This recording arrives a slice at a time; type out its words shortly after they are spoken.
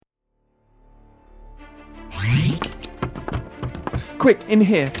Quick, in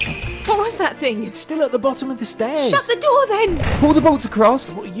here. What was that thing? It's still at the bottom of the stairs. Shut the door then! Pull the bolts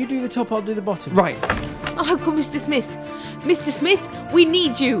across. Well, you do the top, I'll do the bottom. Right. I'll call Mr. Smith. Mr. Smith, we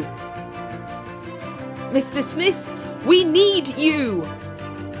need you. Mr. Smith, we need you.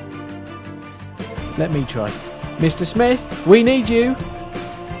 Let me try. Mr. Smith, we need you.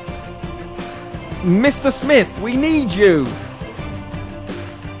 Mr. Smith, we need you.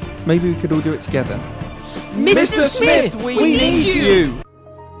 Maybe we could all do it together. Mr. Smith, we need you.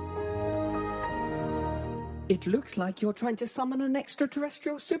 It looks like you're trying to summon an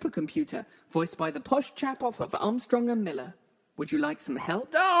extraterrestrial supercomputer, voiced by the posh chap off of Armstrong and Miller. Would you like some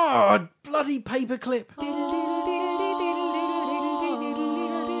help? Oh, bloody paperclip.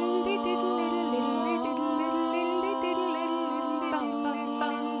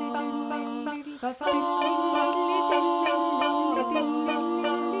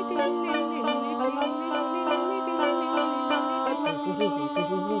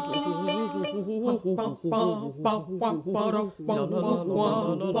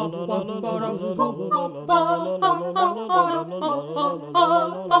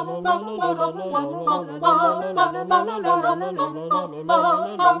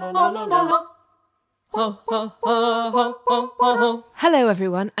 Hello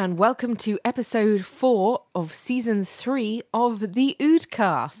everyone and welcome to episode 4 of season 3 of the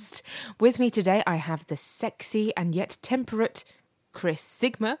Oodcast. With me today I have the sexy and yet temperate Chris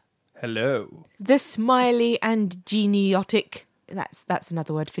Sigma. Hello. The smiley and geniotic, that's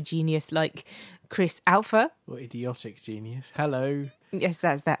another word for genius, like Chris Alpha. What idiotic genius. Hello. Yes,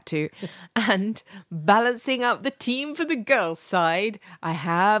 that's that too. And balancing up the team for the girls' side, I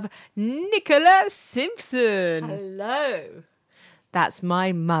have Nicola Simpson. Hello. That's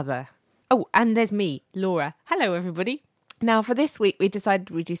my mother. Oh, and there's me, Laura. Hello, everybody. Now, for this week, we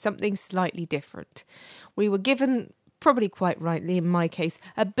decided we'd do something slightly different. We were given, probably quite rightly in my case,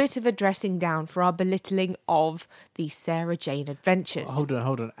 a bit of a dressing down for our belittling of the Sarah Jane Adventures. Hold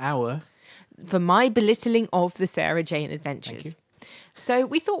on. Hour. For my belittling of the Sarah Jane Adventures. Thank you. So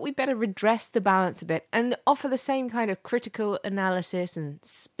we thought we'd better redress the balance a bit and offer the same kind of critical analysis and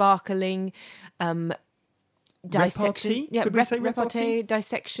sparkling dissection. Repartee? Could we say repartee?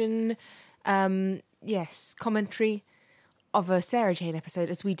 Dissection, yes, commentary of a Sarah Jane episode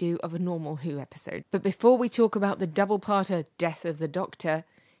as we do of a normal Who episode. But before we talk about the double-parter Death of the Doctor,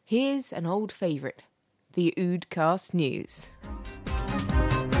 here's an old favourite, the Oodcast News.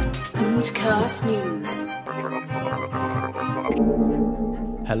 Oodcast News.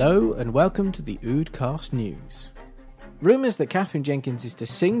 Hello and welcome to the Oodcast News. Rumours that Catherine Jenkins is to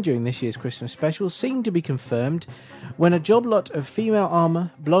sing during this year's Christmas special seem to be confirmed when a job lot of female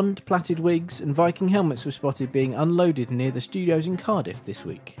armour, blonde plaited wigs and Viking helmets were spotted being unloaded near the studios in Cardiff this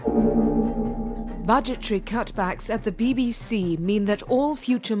week. Budgetary cutbacks at the BBC mean that all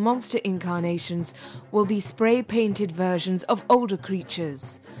future monster incarnations will be spray-painted versions of older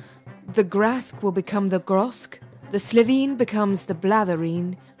creatures. The Grask will become the Grosk, the Slitheen becomes the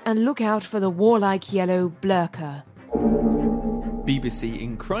Blathereen, and look out for the warlike yellow Blurker. BBC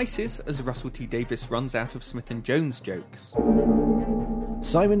in crisis as Russell T Davies runs out of Smith & Jones jokes.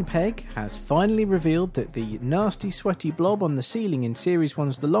 Simon Pegg has finally revealed that the nasty sweaty blob on the ceiling in Series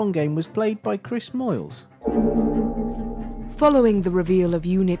 1's The Long Game was played by Chris Moyles. Following the reveal of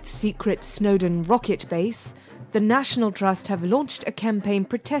UNIT's secret Snowdon rocket base, the National Trust have launched a campaign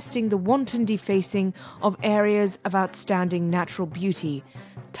protesting the wanton defacing of areas of outstanding natural beauty,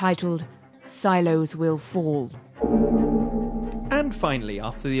 titled Silos Will Fall. And finally,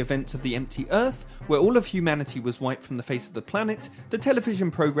 after the events of The Empty Earth, where all of humanity was wiped from the face of the planet, the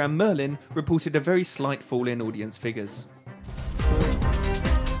television programme Merlin reported a very slight fall in audience figures.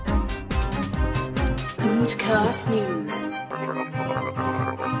 Oodcast News.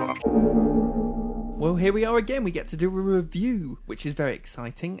 Well, here we are again. We get to do a review, which is very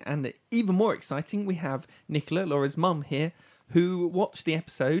exciting. And even more exciting, we have Nicola, Laura's mum, here, who watched the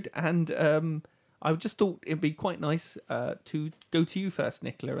episode. And I just thought it'd be quite nice to go to you first,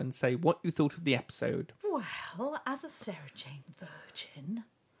 Nicola, and say what you thought of the episode. Well, as a Sarah Jane virgin...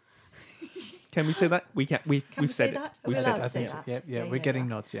 Can we say that? We've said it. That? We've We're said allowed it. to say so. that. Yeah, we're getting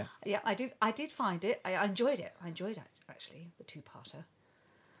nods, yeah. Yeah, I did find it. I enjoyed it. I enjoyed it, actually, the two-parter.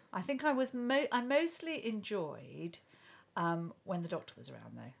 I think I mostly enjoyed when the Doctor was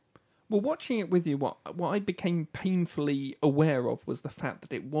around, though. Well, watching it with you, what I became painfully aware of was the fact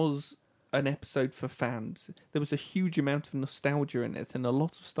that it was an episode for fans. There was a huge amount of nostalgia in it and a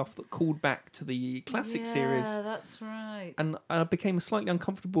lot of stuff that called back to the classic series. Yeah, that's right. And I became slightly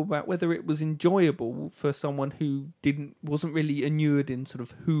uncomfortable about whether it was enjoyable for someone who wasn't really inured in sort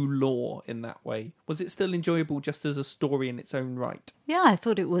of Who lore in that way. Was it still enjoyable just as a story in its own right? Yeah, I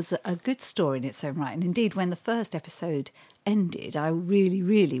thought it was a good story in its own right. And indeed, when the first episode ended, I really,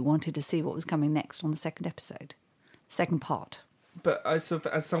 really wanted to see what was coming next on the second episode, second part. But as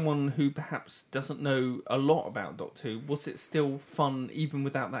someone who perhaps doesn't know a lot about Doctor Who, was it still fun even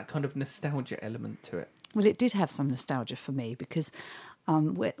without that kind of nostalgia element to it? Well, it did have some nostalgia for me because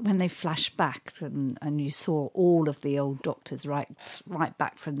when they flashed back and you saw all of the old doctors right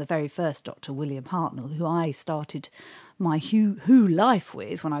back from the very first Doctor, William Hartnell, who I started my Who life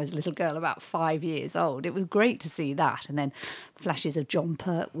with when I was a little girl about 5 years old. It was great to see that. And then flashes of John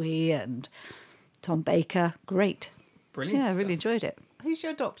Pertwee and Tom Baker. Great. Brilliant. Yeah, I stuff. really enjoyed it. Who's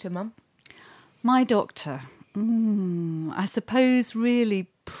your doctor, Mum? My doctor. I suppose really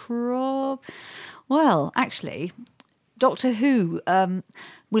well, actually, Doctor Who,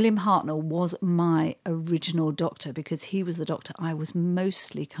 William Hartnell was my original doctor because he was the doctor I was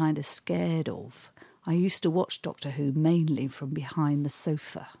mostly kind of scared of. I used to watch Doctor Who mainly from behind the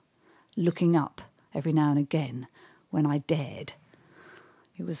sofa, looking up every now and again when I dared.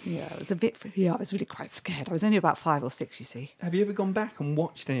 I was really quite scared. I was only about 5 or 6, you see. Have you ever gone back and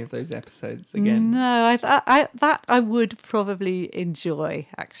watched any of those episodes again? No, I would probably enjoy,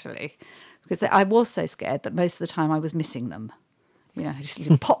 actually, because I was so scared that most of the time I was missing them. You know, I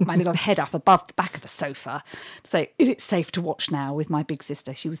just pop my little head up above the back of the sofa, say, is it safe to watch now with my big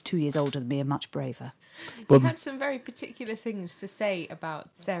sister? She was 2 years older than me and much braver. You had some very particular things to say about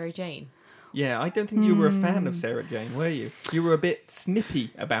Sarah Jane. Yeah, I don't think you were a fan of Sarah Jane, were you? You were a bit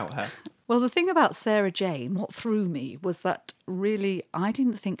snippy about her. Well, the thing about Sarah Jane, what threw me was that really I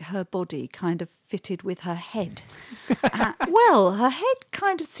didn't think her body kind of fitted with her head. Well, her head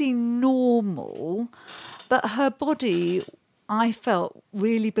kind of seemed normal, but her body, I felt,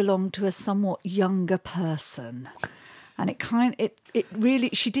 really belonged to a somewhat younger person. And it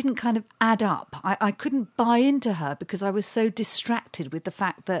really, she didn't kind of add up. I couldn't buy into her because I was so distracted with the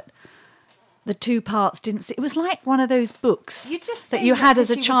fact that the two parts didn't. It was like one of those books that you had as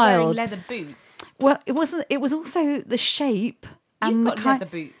a child. Was wearing leather boots. Well, it wasn't. It was also the shape and You've the got kind.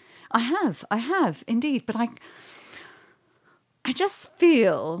 leather boots. I have indeed, but I just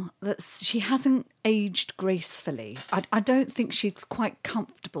feel that she hasn't aged gracefully. I don't think she's quite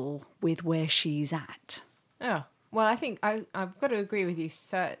comfortable with where she's at. Oh. Well, I think I've got to agree with you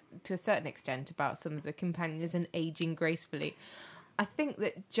to a certain extent about some of the companions and aging gracefully. I think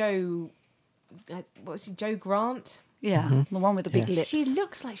that Jo Grant? Yeah, the one with the big lips. She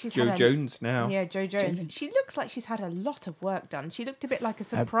looks like she's Jo had Jones now. Yeah, Jo Jones. She looks like she's had a lot of work done. She looked a bit like a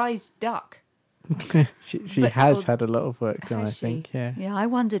surprised duck. she But- has had a lot of work done, I Has she? think, yeah. Yeah, I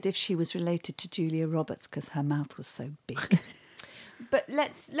wondered if she was related to Julia Roberts because her mouth was so big. But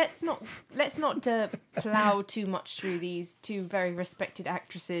let's not plough too much through these two very respected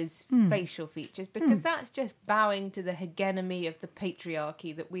actresses' facial features because that's just bowing to the hegemony of the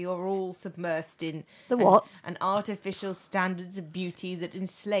patriarchy that we are all submersed in. The what? And artificial standards of beauty that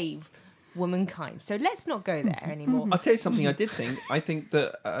enslave womankind. So let's not go there anymore. I'll tell you something I did think. I think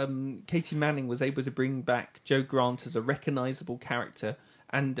that Katie Manning was able to bring back Jo Grant as a recognisable character.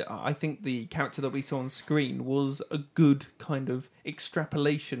 And I think the character that we saw on screen was a good kind of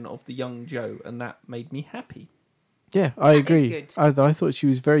extrapolation of the young Jo, and that made me happy. Yeah, I That is agree. good. I thought she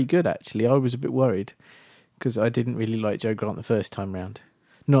was very good, actually. I was a bit worried because I didn't really like Jo Grant the first time round.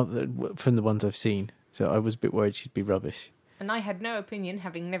 Not that, from the ones I've seen. So I was a bit worried she'd be rubbish. And I had no opinion,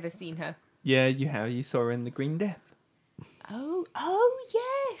 having never seen her. Yeah, you have. You saw her in The Green Death. Oh,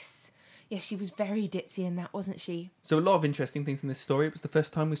 yes. Yeah, she was very ditzy in that, wasn't she? So a lot of interesting things in this story. It was the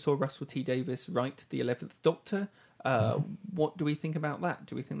first time we saw Russell T Davies write the 11th Doctor. What do we think about that?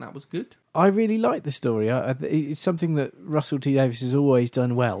 Do we think that was good? I really like the story. It's something that Russell T Davies has always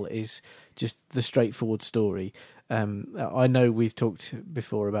done well, is just the straightforward story. I know we've talked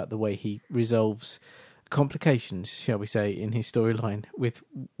before about the way he resolves complications, shall we say, in his storyline with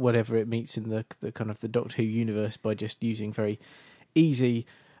whatever it meets in the kind of the Doctor Who universe by just using very easy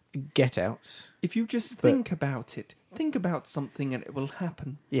get-outs. If you just think about it, think about something and it will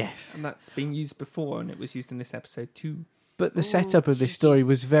happen. Yes. And that's been used before, and it was used in this episode too. But the setup of this story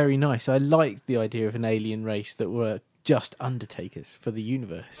was very nice. I liked the idea of an alien race that were just undertakers for the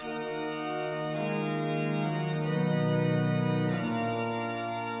universe.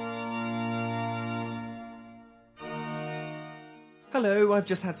 Hello, I've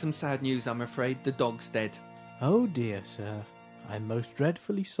just had some sad news, I'm afraid. The dog's dead. Oh dear, sir. I'm most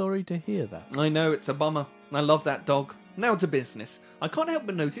dreadfully sorry to hear that. I know, it's a bummer. I love that dog. Now to business. I can't help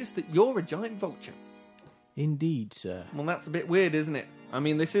but notice that you're a giant vulture. Indeed, sir. Well, that's a bit weird, isn't it? I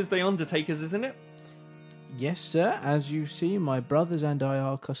mean, this is the Undertakers, isn't it? Yes, sir. As you see, my brothers and I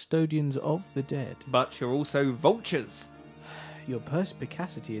are custodians of the dead. But you're also vultures. Your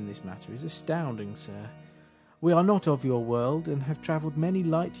perspicacity in this matter is astounding, sir. We are not of your world and have travelled many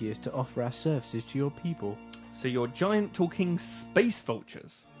light years to offer our services to your people. So you're giant talking space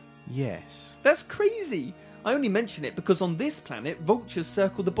vultures. Yes. That's crazy. I only mention it because on this planet, vultures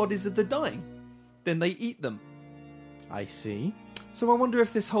circle the bodies of the dying. Then they eat them. I see. So I wonder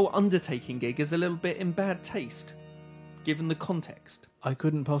if this whole undertaking gig is a little bit in bad taste, given the context. I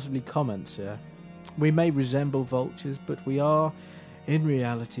couldn't possibly comment, sir. We may resemble vultures, but we are, in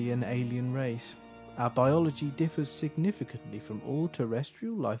reality, an alien race. Our biology differs significantly from all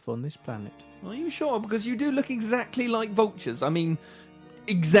terrestrial life on this planet. Are you sure? Because you do look exactly like vultures. I mean,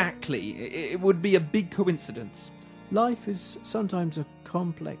 exactly. It would be a big coincidence. Life is sometimes a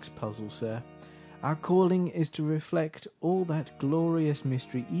complex puzzle, sir. Our calling is to reflect all that glorious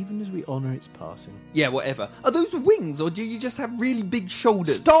mystery even as we honour its passing. Yeah, whatever. Are those wings, or do you just have really big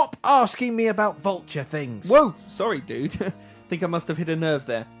shoulders? Stop asking me about vulture things! Whoa, sorry, dude. Think I must have hit a nerve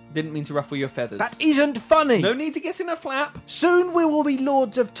there. Didn't mean to ruffle your feathers. That isn't funny! No need to get in a flap. Soon we will be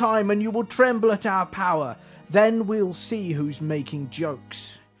lords of time and you will tremble at our power. Then we'll see who's making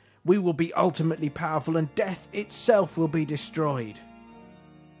jokes. We will be ultimately powerful and death itself will be destroyed.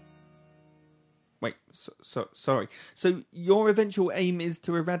 Wait, sorry. So your eventual aim is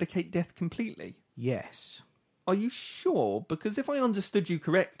to eradicate death completely? Yes. Are you sure? Because if I understood you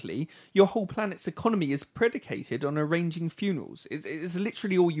correctly, your whole planet's economy is predicated on arranging funerals. It's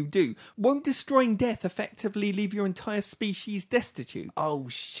literally all you do. Won't destroying death effectively leave your entire species destitute? Oh,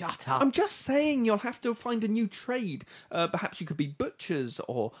 shut up. I'm just saying you'll have to find a new trade. Perhaps you could be butchers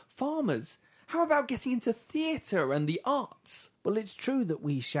or farmers. How about getting into theatre and the arts? Well, it's true that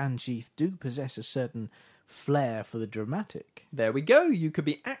we Shansheath do possess a certain flair for the dramatic. There we go. You could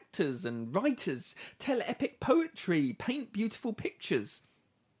be actors and writers, tell epic poetry, paint beautiful pictures.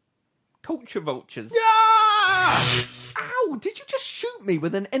 Culture vultures. Ah! Ow! Did you just shoot me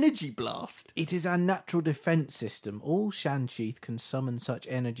with an energy blast? It is our natural defence system. All Shansheath can summon such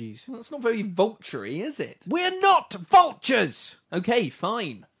energies. Well, that's not very vulture-y, is it? We're not vultures! Okay,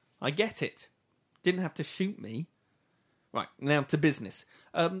 fine. I get it. Didn't have to shoot me. Right, now to business.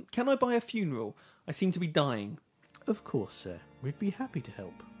 Can I buy a funeral? I seem to be dying. Of course, sir. We'd be happy to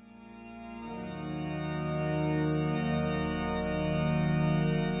help.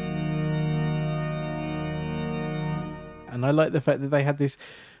 And I like the fact that they had this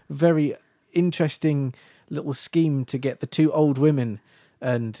very interesting little scheme to get the two old women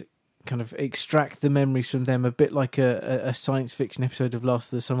and kind of extract the memories from them, a bit like a science fiction episode of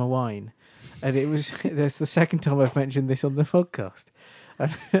Last of the Summer Wine. And it was that's the second time I've mentioned this on the podcast.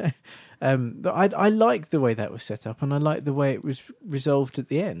 But I liked the way that was set up, and I liked the way it was resolved at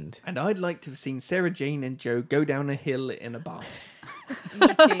the end. And I'd like to have seen Sarah Jane and Joe go down a hill in a bath. Me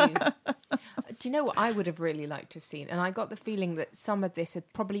too. Do you know what I would have really liked to have seen? And I got the feeling that some of this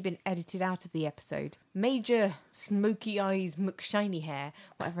had probably been edited out of the episode. Major Smoky Eyes McShiny Hair,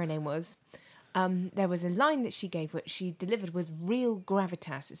 whatever her name was. There was a line that she gave, which she delivered with real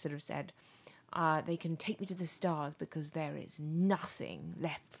gravitas. It sort of said, they can take me to the stars because there is nothing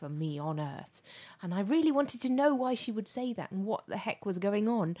left for me on Earth. And I really wanted to know why she would say that and what the heck was going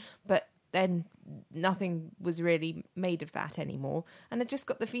on. But then nothing was really made of that anymore. And I just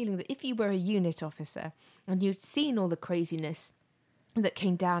got the feeling that if you were a unit officer and you'd seen all the craziness that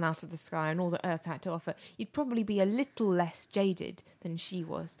came down out of the sky and all that Earth had to offer, you'd probably be a little less jaded than she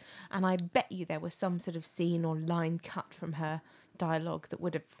was. And I bet you there was some sort of scene or line cut from her dialogue that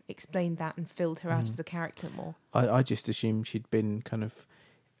would have explained that and filled her out as a character more. I just assumed she'd been kind of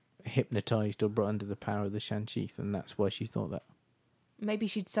hypnotised or brought under the power of the Shansheath, and that's why she thought that. Maybe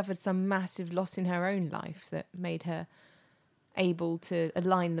she'd suffered some massive loss in her own life that made her able to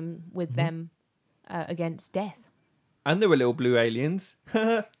align them with them against death. And there were little blue aliens.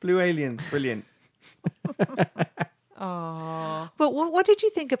 Blue aliens, brilliant. Aww. But what did you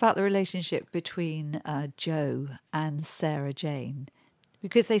think about the relationship between Joe and Sarah Jane?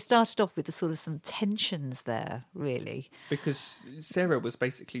 Because they started off with some tensions there, really. Because Sarah was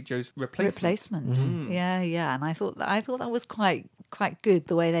basically Joe's replacement. Yeah. And I thought that was quite good,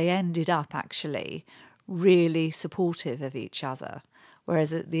 the way they ended up actually really supportive of each other.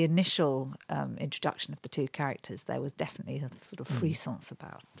 Whereas at the initial introduction of the two characters, there was definitely a sort of frisance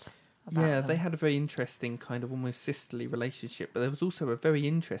about Yeah, them. they had a very interesting kind of almost sisterly relationship, but there was also a very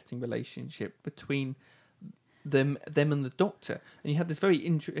interesting relationship between them and the Doctor, and you had this very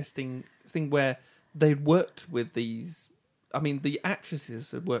interesting thing where they'd worked with these. I mean, the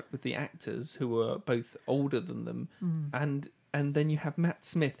actresses had worked with the actors who were both older than them, and then you have Matt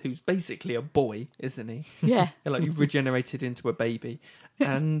Smith, who's basically a boy, isn't he? Yeah. Like you've regenerated into a baby,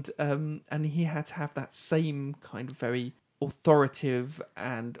 and he had to have that same kind of very authoritative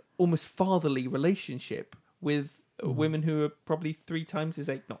and almost fatherly relationship with women who are probably 3 times his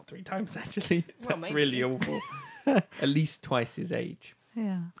age. Not 3 times, actually. Well, That's maybe. really awful. At least twice his age.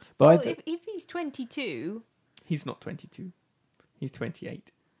 Yeah. But Well, I th- if he's 22, He's not 22. He's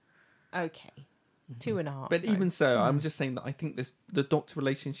 28. okay, 2.5. But even so, I'm just saying that I think the Doctor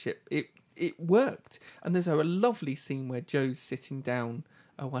relationship, it worked. And there's a lovely scene where Joe's sitting down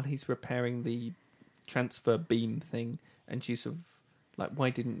while he's repairing the transfer beam thing, and she's sort of like, why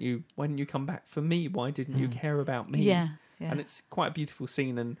didn't you come back for me? Why didn't you care about me? Yeah. And it's quite a beautiful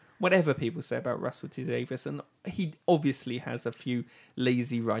scene, and whatever people say about Russell T Davies, and he obviously has a few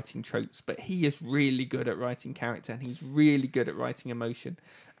lazy writing tropes, but he is really good at writing character, and he's really good at writing emotion.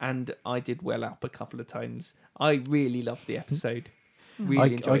 And I did well up a couple of times. I really loved the episode.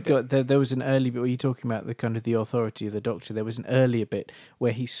 Really enjoyed it. There was an early bit where you're talking about the kind of the authority of the Doctor. There was an earlier bit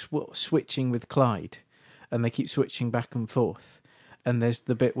where he's switching with Clyde, and they keep switching back and forth. And there's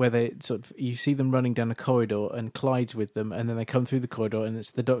the bit where they sort of, you see them running down a corridor, and Clyde's with them, and then they come through the corridor, and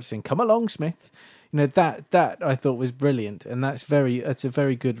it's the Doctor saying, "Come along, Smith." You know, that I thought was brilliant, and that's a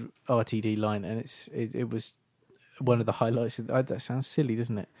very good RTD line, and it was one of the highlights. That sounds silly,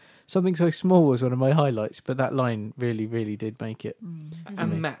 doesn't it? Something so small was one of my highlights, but that line really, really did make it.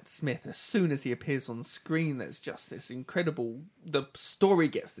 And Matt Smith, as soon as he appears on screen, there's just this incredible. The story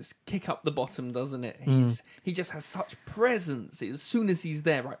gets this kick up the bottom, doesn't it? He just has such presence. As soon as he's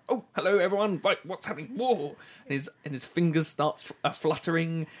there, right? Oh, hello everyone! Right, what's happening? Whoa! And his fingers start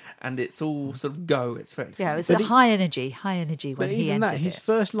fluttering, and it's all sort of go. It's very Yeah, it was exciting. a high energy when But he even entered that, his it.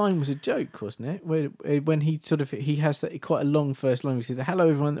 first line was a joke, wasn't it? When he he has that quite a long first line. He said, "Hello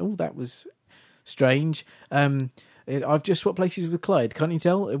everyone." Oh, that was strange. I've just swapped places with Clyde. Can't you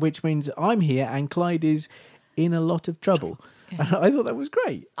tell? Which means I'm here and Clyde is in a lot of trouble. And I thought that was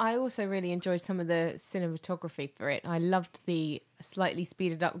great. I also really enjoyed some of the cinematography for it. I loved the slightly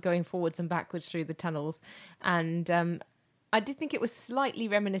speeded up going forwards and backwards through the tunnels. And I did think it was slightly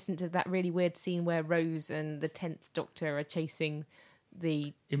reminiscent of that really weird scene where Rose and the 10th Doctor are chasing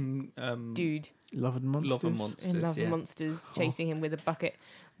the dude Love and Monsters. Love and Monsters. in Love yeah. and Monsters, chasing him with a bucket.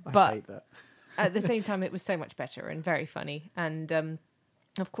 I But hate that. at the same time, it was so much better and very funny. And,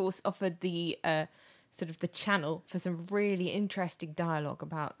 of course, offered the sort of the channel for some really interesting dialogue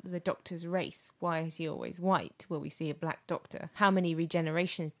about the Doctor's race. Why is he always white? Will we see a black Doctor? How many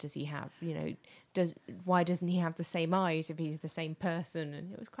regenerations does he have? You know, why doesn't he have the same eyes if he's the same person?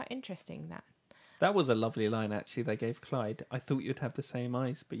 And it was quite interesting, that. That was a lovely line, actually, they gave Clyde. I thought you'd have the same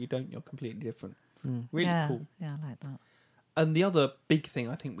eyes, but you don't. You're completely different. Really yeah, cool. Yeah, I like that. And the other big thing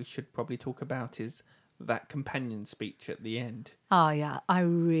I think we should probably talk about is that companion speech at the end. Oh, yeah, I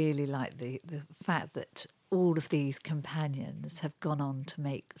really like the fact that all of these companions have gone on to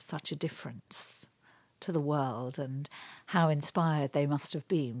make such a difference to the world, and how inspired they must have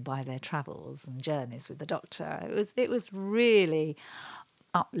been by their travels and journeys with the Doctor. It was really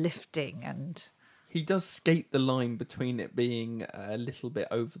uplifting, and He does skate the line between it being a little bit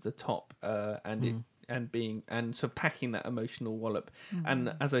over the top and sort of packing that emotional wallop.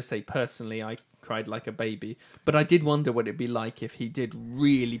 And as I say, personally, I cried like a baby. But I did wonder what it'd be like if he did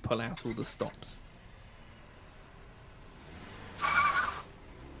really pull out all the stops.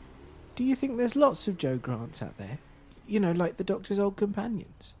 Do you think there's lots of Joe Grants out there? You know, like the Doctor's old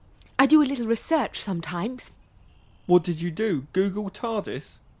companions. I do a little research sometimes. What did you do? Google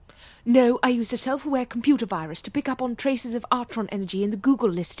TARDIS? No, I used a self-aware computer virus to pick up on traces of Artron energy in the Google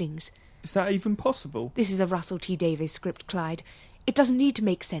listings. Is that even possible? This is a Russell T Davies script, Clyde. It doesn't need to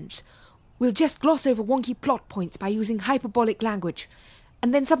make sense. We'll just gloss over wonky plot points by using hyperbolic language,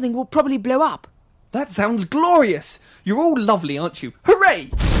 and then something will probably blow up. That sounds glorious! You're all lovely, aren't you?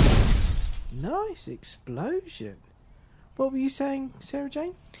 Hooray! Nice explosion. What were you saying, Sarah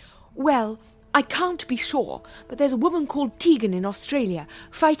Jane? Well, I can't be sure, but there's a woman called Tegan in Australia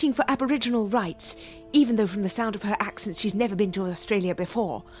fighting for Aboriginal rights, even though from the sound of her accent she's never been to Australia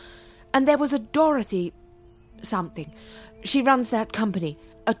before. And there was a Dorothy something. She runs that company,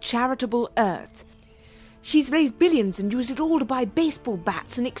 A Charitable Earth. She's raised billions and used it all to buy baseball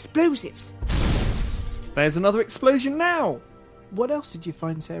bats and explosives. There's another explosion now! What else did you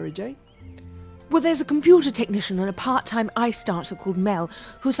find, Sarah Jane? Well, there's a computer technician and a part-time ice dancer called Mel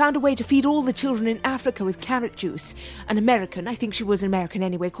who's found a way to feed all the children in Africa with carrot juice. An American, I think she was an American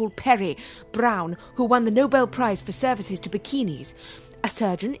anyway, called Perry Brown, who won the Nobel Prize for services to bikinis. A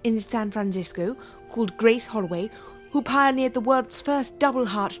surgeon in San Francisco called Grace Holloway, who pioneered the world's first double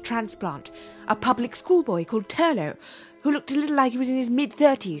heart transplant. A public schoolboy called Turlo, who looked a little like he was in his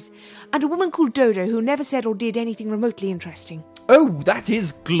mid-30s. And a woman called Dodo, who never said or did anything remotely interesting. Oh, that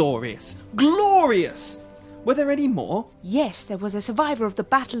is glorious. Glorious! Were there any more? Yes, there was a survivor of the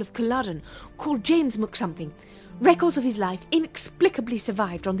Battle of Culloden called James McSomething. Records of his life inexplicably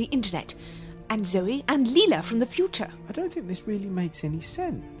survived on the internet. And Zoe and Leela from the future. I don't think this really makes any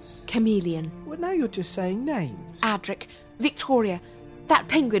sense. Chameleon. Well, now you're just saying names. Adric. Victoria. That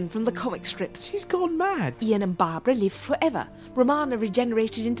penguin from the comic strips. She's gone mad. Ian and Barbara lived forever. Romana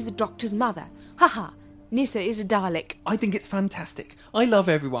regenerated into the Doctor's mother. Haha. Nissa is a Dalek. I think it's fantastic. I love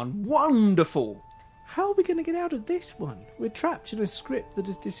everyone. Wonderful. How are we going to get out of this one? We're trapped in a script that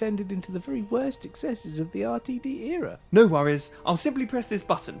has descended into the very worst excesses of the RTD era. No worries. I'll simply press this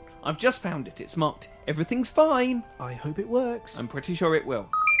button. I've just found it. It's marked Everything's Fine. I hope it works. I'm pretty sure it will.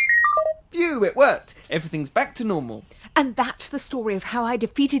 Phew, it worked. Everything's back to normal. And that's the story of how I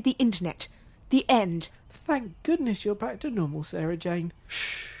defeated the internet. The end. Thank goodness you're back to normal, Sarah Jane.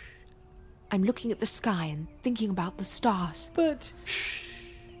 I'm looking at the sky and thinking about the stars. But...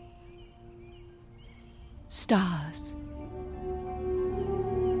 Stars.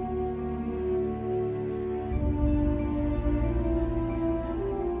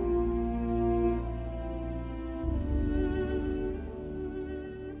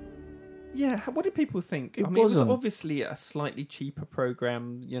 Yeah, what did people think? It I mean, it was wasn't. obviously a slightly cheaper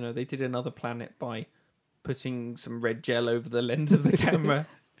program. You know, they did Another Planet by putting some red gel over the lens of the camera.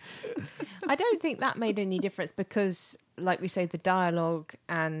 I don't think that made any difference because, like we say, the dialogue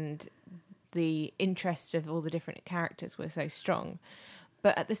and the interest of all the different characters were so strong.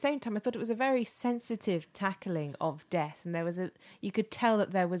 But at the same time, I thought it was a very sensitive tackling of death, and you could tell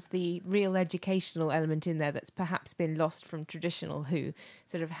that there was the real educational element in there that's perhaps been lost from traditional Who.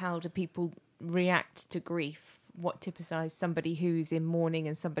 Sort of how do people react to grief? What typifies somebody who's in mourning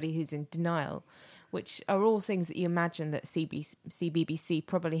and somebody who's in denial, which are all things that you imagine that CBBC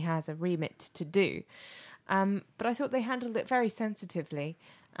probably has a remit to do. But I thought they handled it very sensitively,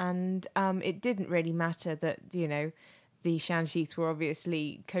 and it didn't really matter that, you know, the Shan-Sheath were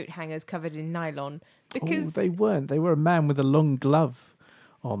obviously coat hangers covered in nylon. Because they weren't. They were a man with a long glove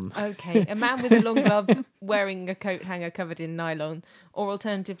on. Okay, a man with a long glove wearing a coat hanger covered in nylon. Or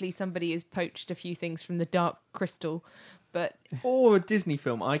alternatively, somebody has poached a few things from the Dark Crystal. But Or a Disney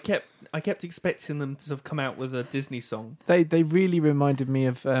film. I kept expecting them to have come out with a Disney song. They really reminded me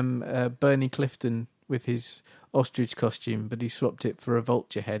of Bernie Clifton with his ostrich costume, but he swapped it for a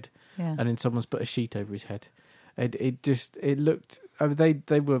vulture head, Yeah. and then someone's put a sheet over his head. It looked. I mean,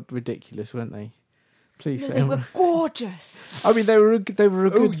 they were ridiculous, weren't they? Please no, say they were gorgeous. I mean, they were a Oh,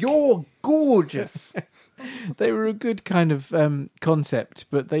 good. you're gorgeous. They were a good kind of concept,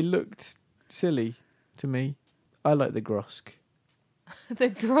 but they looked silly to me. I like the Grosk. The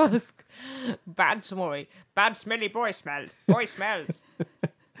Grosk. Bad smelly boy smell. Boy smells.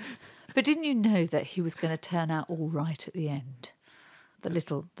 But didn't you know that he was going to turn out all right at the end? The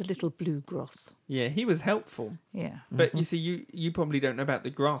little blue Gross. Yeah, he was helpful. Yeah. But you see, you probably don't know about the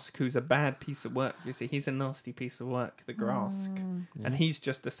Grask, who's a bad piece of work. You see, he's a nasty piece of work, the Grask. And he's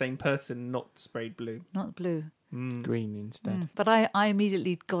just the same person, not sprayed blue. Not blue. Green instead. But I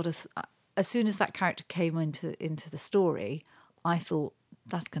immediately got as soon as that character came into the story, I thought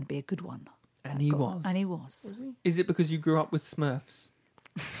that's going to be a good one. And he was. And he was. Is it because you grew up with Smurfs?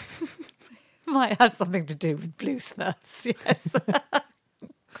 Might have something to do with blue Smurfs, yes.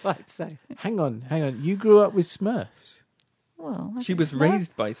 Quite so. Hang on. You grew up with Smurfs. Well, She was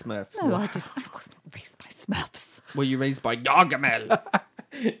raised by Smurfs. No, I didn't. I wasn't raised by Smurfs. Were you raised by Gargamel?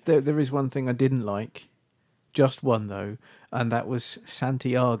 There is one thing I didn't like. Just one, though, and that was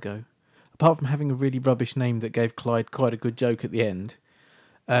Santiago. Apart from having a really rubbish name that gave Clyde quite a good joke at the end,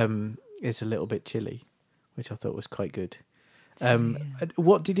 it's a little bit chilly, which I thought was quite good.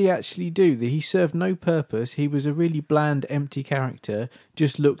 What did he actually do? He served no purpose. He was a really bland, empty character.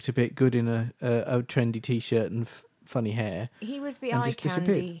 Just looked a bit good in a trendy T-shirt and funny hair. He was the And eye just candy.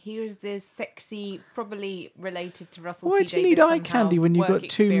 disappeared. He was the sexy, probably related to Russell Why T do you need Davies eye somehow, candy when you've work got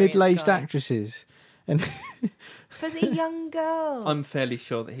two experience middle-aged guy. actresses? And For the young girls. I'm fairly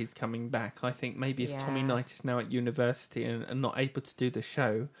sure that he's coming back. I think maybe if Tommy Yeah. Knight is now at university and not able to do the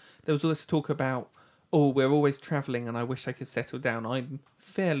show, there was all this talk about, oh, we're always travelling and I wish I could settle down. I'm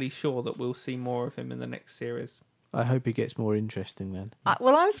fairly sure that we'll see more of him in the next series. I hope he gets more interesting then.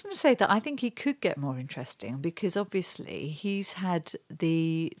 Well, I was going to say that I think he could get more interesting because obviously he's had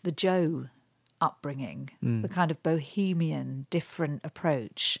the Joe upbringing, the kind of bohemian, different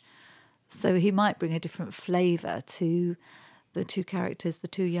approach. So he might bring a different flavour to the two characters, the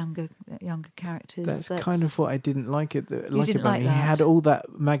two younger characters. That's kind of what I didn't like it. didn't about like him. that? He had all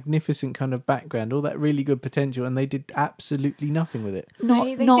that magnificent kind of background, all that really good potential, and they did absolutely nothing with it.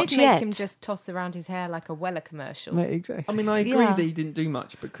 They Not did yet. make him just toss around his hair like a Weller commercial. No, exactly. I mean, I agree Yeah. that he didn't do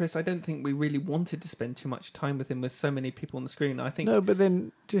much, but Chris, I don't think we really wanted to spend too much time with him with so many people on the screen. I think No, but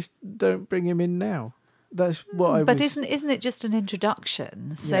then just don't bring him in now. That's what I But was... isn't it just an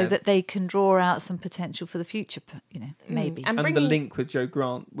introduction so Yeah. that they can draw out some potential for the future? Maybe. And and the bringing- link with Joe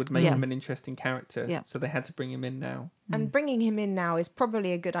Grant would make Yeah. him an interesting character. Yeah. So they had to bring him in now. And bringing him in now is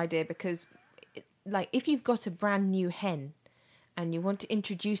probably a good idea because, like, if you've got a brand new hen and you want to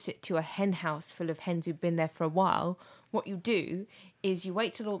introduce it to a hen house full of hens who've been there for a while, what you do is you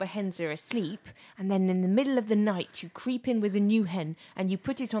wait till all the hens are asleep, and then in the middle of the night you creep in with a new hen and you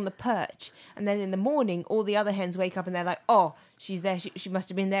put it on the perch, and then in the morning all the other hens wake up and they're like, oh, she's there, she must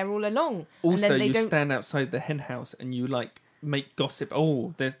have been there all along. And Also, then they you don't... stand outside the hen house and you make gossip.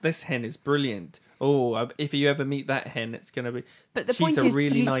 Oh, this hen is brilliant. Oh, if you ever meet that hen, it's going to be. But the she's point a is,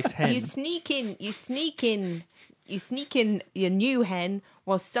 really nice hen. You sneak in your new hen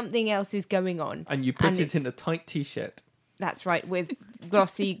while something else is going on, and you put it it's- in a tight t-shirt. That's right, with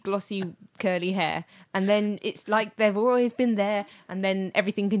glossy curly hair, and then it's like they've always been there, and then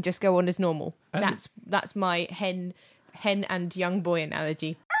everything can just go on as normal. That's my hen and young boy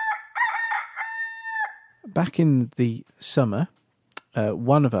analogy. Back in the summer,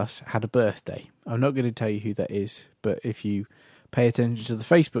 one of us had a birthday. I'm not going to tell you who that is, but if you pay attention to the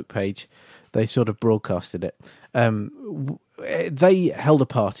Facebook page, they sort of broadcasted it. They held a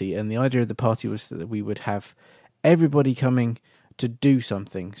party, and the idea of the party was that we would have everybody coming to do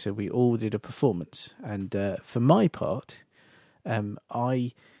something. So we all did a performance. And for my part,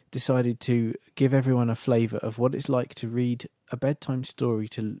 I decided to give everyone a flavour of what it's like to read a bedtime story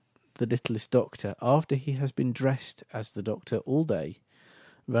to the littlest doctor after he has been dressed as the Doctor all day,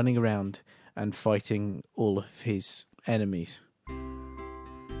 running around and fighting all of his enemies.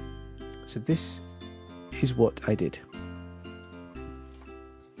 So this is what I did.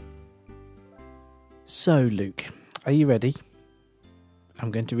 So, Luke, are you ready?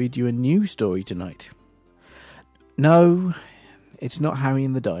 I'm going to read you a new story tonight. No, it's not Harry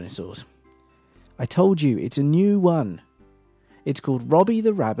and the Dinosaurs. I told you, it's a new one. It's called Robbie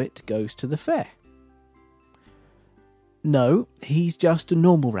the Rabbit Goes to the Fair. No, he's just a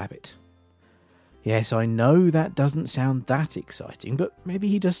normal rabbit. Yes, I know that doesn't sound that exciting, but maybe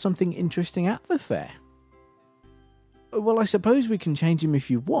he does something interesting at the fair. Well, I suppose we can change him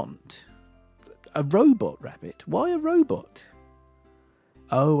if you want. A robot rabbit? Why a robot?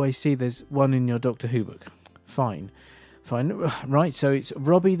 Oh, I see, there's one in your Doctor Who book. Fine. Right, so it's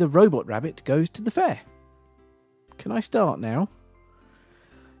Robbie the Robot Rabbit Goes to the Fair. Can I start now?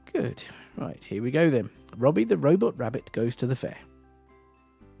 Good. Right, here we go then. Robbie the Robot Rabbit Goes to the Fair.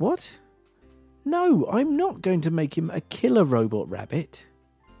 What? No, I'm not going to make him a killer robot rabbit.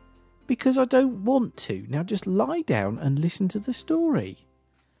 Because I don't want to. Now just lie down and listen to the story.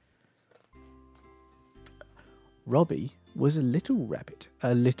 Robbie was a little robot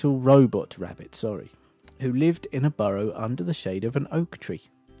rabbit, who lived in a burrow under the shade of an oak tree.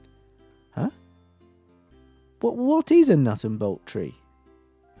 Huh? What is a nut and bolt tree?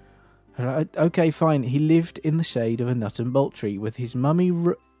 Okay, fine. He lived in the shade of a nut and bolt tree with his mummy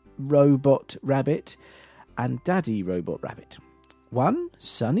robot rabbit and daddy robot rabbit. One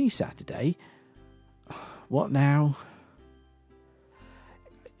sunny Saturday... What now?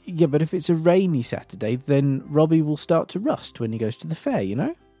 Yeah, but if it's a rainy Saturday, then Robbie will start to rust when he goes to the fair, you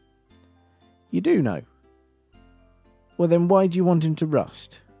know? You do know. Well, then why do you want him to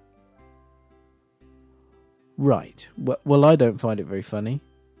rust? Right. Well, I don't find it very funny.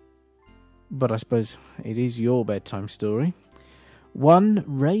 But I suppose it is your bedtime story. One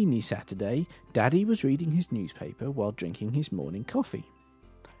rainy Saturday, Daddy was reading his newspaper while drinking his morning coffee.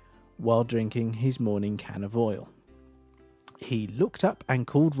 While drinking his morning can of oil. He looked up and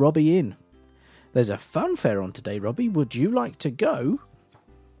called Robbie in. There's a fun fair on today, Robbie. Would you like to go?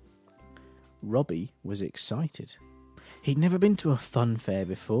 Robbie was excited. He'd never been to a fun fair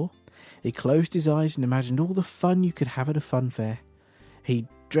before. He closed his eyes and imagined all the fun you could have at a fun fair. He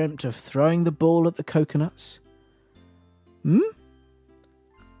dreamt of throwing the ball at the coconuts.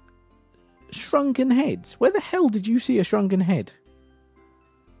 Shrunken heads. Where the hell did you see a shrunken head?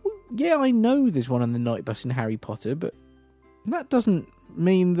 Well, yeah, I know there's one on the night bus in Harry Potter, but that doesn't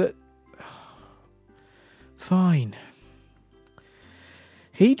mean that... Fine.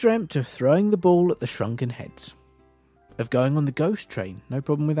 He dreamt of throwing the ball at the shrunken heads. Of going on the ghost train, no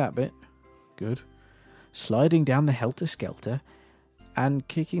problem with that bit. Good. Sliding down the helter-skelter and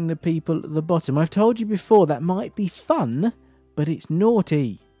kicking the people at the bottom. I've told you before that might be fun, but it's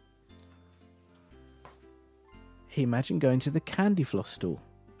naughty. He imagined going to the candy floss store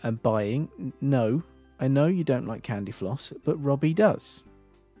and buying... No, I know you don't like candy floss, but Robbie does.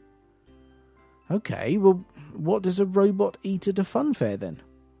 Okay, well, what does a robot eat at a fun fair then?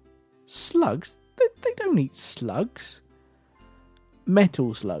 Slugs? They don't eat slugs.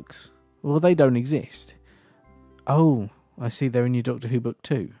 Metal slugs. Well, they don't exist. Oh, I see they're in your Doctor Who book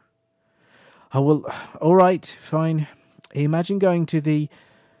too. Oh, well, all right, fine. He imagined going to the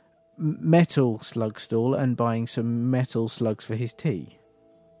metal slug stall and buying some metal slugs for his tea.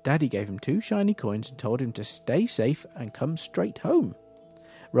 Daddy gave him 2 shiny coins and told him to stay safe and come straight home.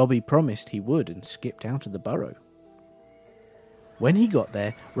 Robbie promised he would and skipped out of the burrow. When he got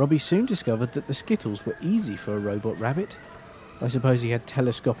there, Robbie soon discovered that the Skittles were easy for a robot rabbit. I suppose he had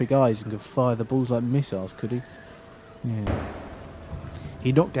telescopic eyes and could fire the balls like missiles, could he? Yeah.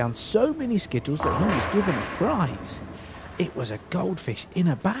 He knocked down so many Skittles that he was given a prize. It was a goldfish in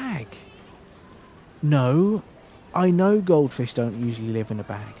a bag. No, I know goldfish don't usually live in a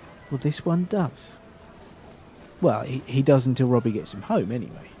bag. Well, this one does. Well, he does until Robbie gets him home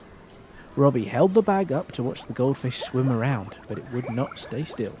anyway. Robbie held the bag up to watch the goldfish swim around, but it would not stay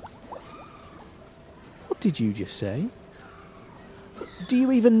still. What did you just say? Do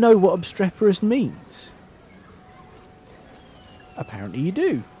you even know what obstreperous means? Apparently you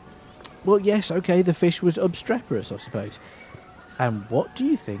do. Well, yes, okay, the fish was obstreperous, I suppose. And what do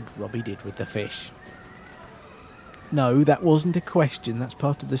you think Robbie did with the fish? No, that wasn't a question, that's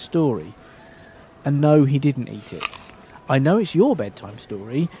part of the story. And no, he didn't eat it. I know it's your bedtime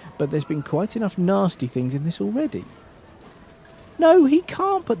story, but there's been quite enough nasty things in this already. No, he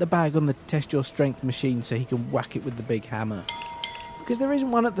can't put the bag on the test your strength machine so he can whack it with the big hammer. Because there isn't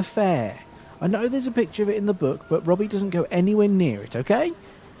one at the fair. I know there's a picture of it in the book, but Robbie doesn't go anywhere near it, okay?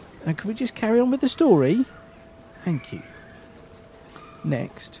 Now, can we just carry on with the story? Thank you.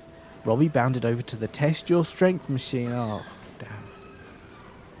 Next, Robbie bounded over to the test your strength machine. Oh, damn.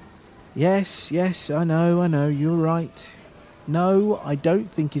 Yes, I know, you're right. No, I don't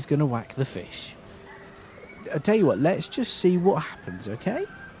think he's going to whack the fish. I tell you what, let's just see what happens, okay?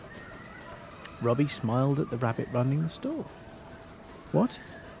 Robbie smiled at the rabbit running the store. What?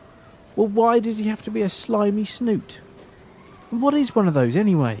 Well, why does he have to be a slimy snoot? And what is one of those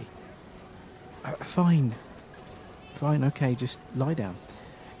anyway? Fine, okay, just lie down.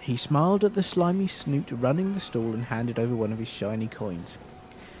 He smiled at the slimy snoot running the stall and handed over one of his shiny coins.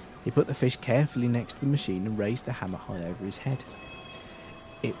 He put the fish carefully next to the machine and raised the hammer high over his head.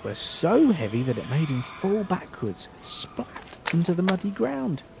 It was so heavy that it made him fall backwards, splat into the muddy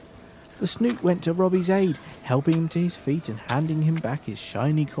ground. The snoot went to Robbie's aid, helping him to his feet and handing him back his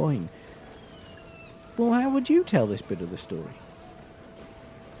shiny coin. Well, how would you tell this bit of the story?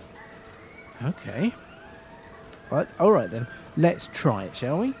 Okay. All right then, let's try it,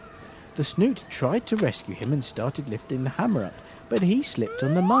 shall we? The snoot tried to rescue him and started lifting the hammer up, but he slipped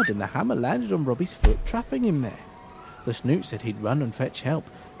on the mud and the hammer landed on Robbie's foot, trapping him there. The snoot said he'd run and fetch help,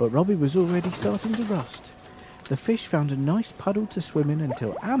 but Robbie was already starting to rust. The fish found a nice puddle to swim in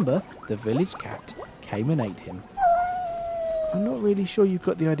until Amber, the village cat, came and ate him. I'm not really sure you've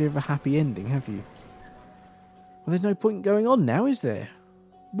got the idea of a happy ending, have you? Well, there's no point going on now, is there?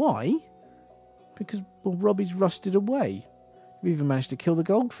 Why? Because, well, Robbie's rusted away. We even managed to kill the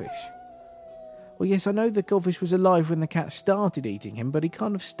goldfish. Well, yes, I know the goldfish was alive when the cat started eating him, but he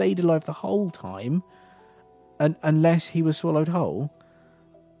kind of stayed alive the whole time. Unless he was swallowed whole.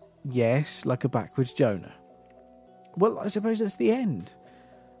 Yes, like a backwards Jonah. Well, I suppose that's the end.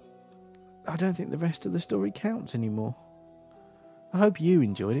 I don't think the rest of the story counts anymore. I hope you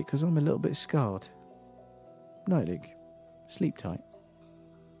enjoyed it, because I'm a little bit scarred. Night, Luke. Sleep tight.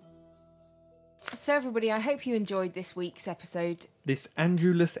 So everybody, I hope you enjoyed this week's episode. This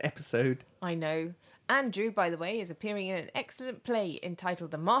Andrew-less episode. I know. Andrew, by the way, is appearing in an excellent play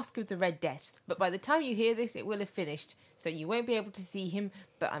entitled The Mask of the Red Death, but by the time you hear this, it will have finished, so you won't be able to see him,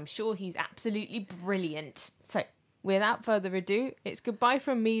 but I'm sure he's absolutely brilliant. So, without further ado, it's goodbye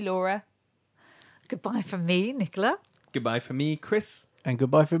from me, Laura. Goodbye from me, Nicola. Goodbye from me, Chris. And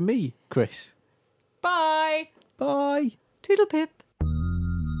goodbye from me, Chris. Bye! Bye! Toodle pip.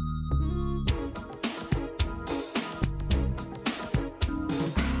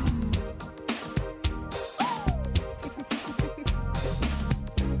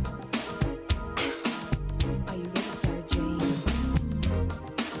 Are you ready, Sarah Jane?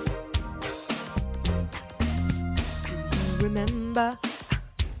 remember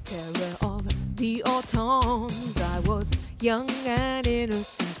terror of the autumns? I was young and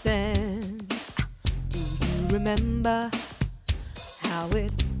innocent then. Do you remember how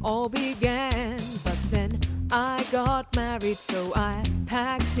it all began? But then I got married, so I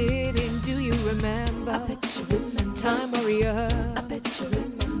packed it in. Do you remember? I bet you remember. Time warrior. I bet you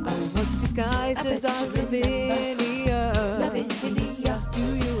remember. I was disguised as a Lavinia. Do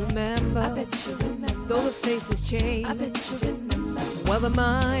you remember? I bet you remember. Though the faces change, I bet you remember. Well, the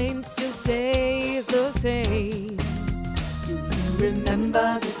mind still stays the same. Do you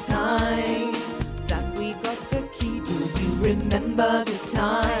remember the time that we got the key? Do you remember the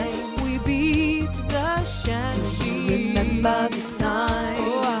time we beat the shanty? Do you remember the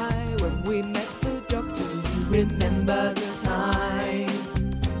time when we met the doctor? Do you remember the time?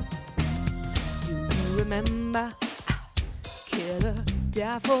 Do you remember killer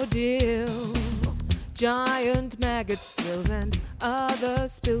daffodils, giant maggots, thrills, and other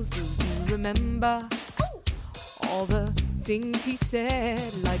spills? Do you remember all the things he said,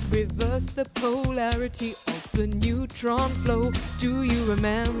 like reverse the polarity of the neutron flow? Do you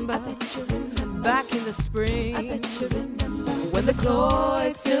remember? I bet you remember. Back in the spring, I bet you remember. When the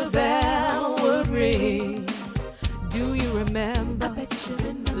cloister bell would ring. Do you remember? I bet you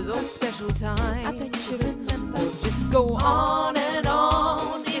remember. Those special times, I bet you remember. They'll just go on and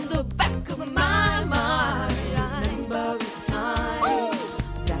on in the back of my mind. I remember the time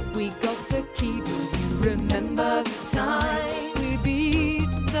that we got the key. Do you remember the time we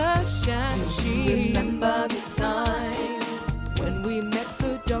beat the shanty? Do you remember the time when we met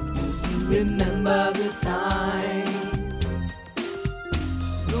the doctor? Do you remember the time?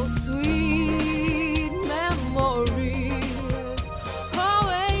 Those sweet memories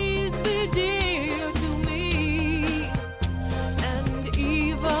always be dear to me. And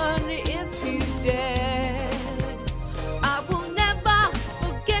even if he's dead, I will never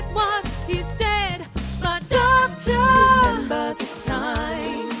forget what he said. The doctor. Remember the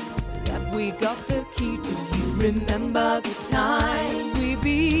time that we got the key? Do you remember the time we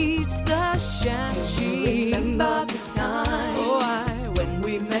beat the shanty? Remember the time when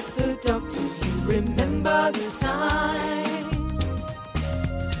we met the doctor? Do you remember the time?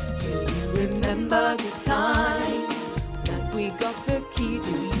 Do you remember the time that we got the key?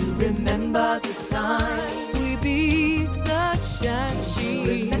 Do you remember the time we beat the shanty?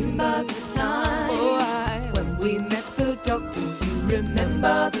 Remember the time when we met the doctor? Do you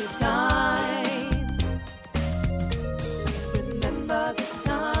remember the time? Remember the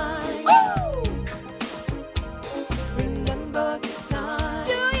time. Remember the time.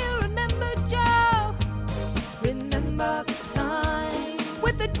 Do you remember Joe? Remember the time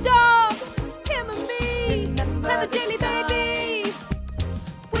with the dog, him and me, remember and the jelly baby.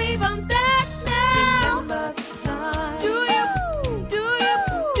 We've on that now. Remember the time. Do you? Do you?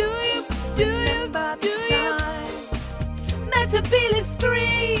 Do you? Do you? Do you? Metabilis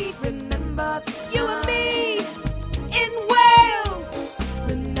 3. Remember the time. You and me in Wales.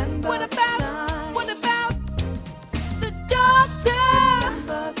 Remember what about? Time. What about the doctor?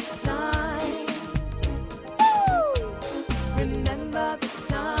 Remember the time. Remember the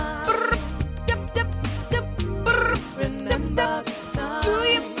time. Remember the time. Do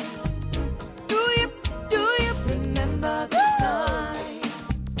you? Do you? Do you? Remember the time.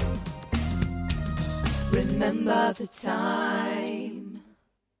 Remember the time.